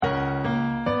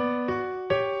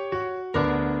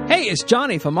Hey, it's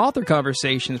Johnny from Author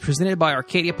Conversations, presented by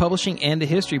Arcadia Publishing and the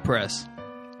History Press.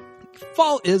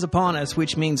 Fall is upon us,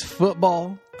 which means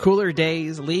football, cooler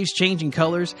days, leaves changing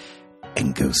colors,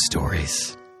 and ghost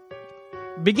stories.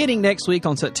 Beginning next week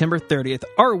on September 30th,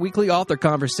 our weekly Author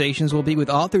Conversations will be with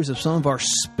authors of some of our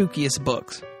spookiest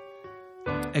books.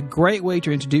 A great way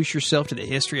to introduce yourself to the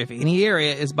history of any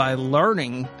area is by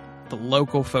learning the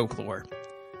local folklore.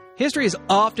 History is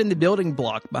often the building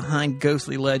block behind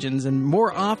ghostly legends, and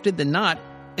more often than not,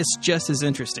 it's just as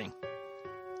interesting.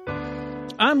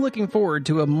 I'm looking forward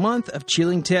to a month of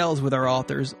chilling tales with our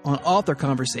authors on Author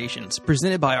Conversations,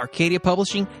 presented by Arcadia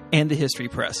Publishing and the History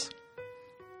Press.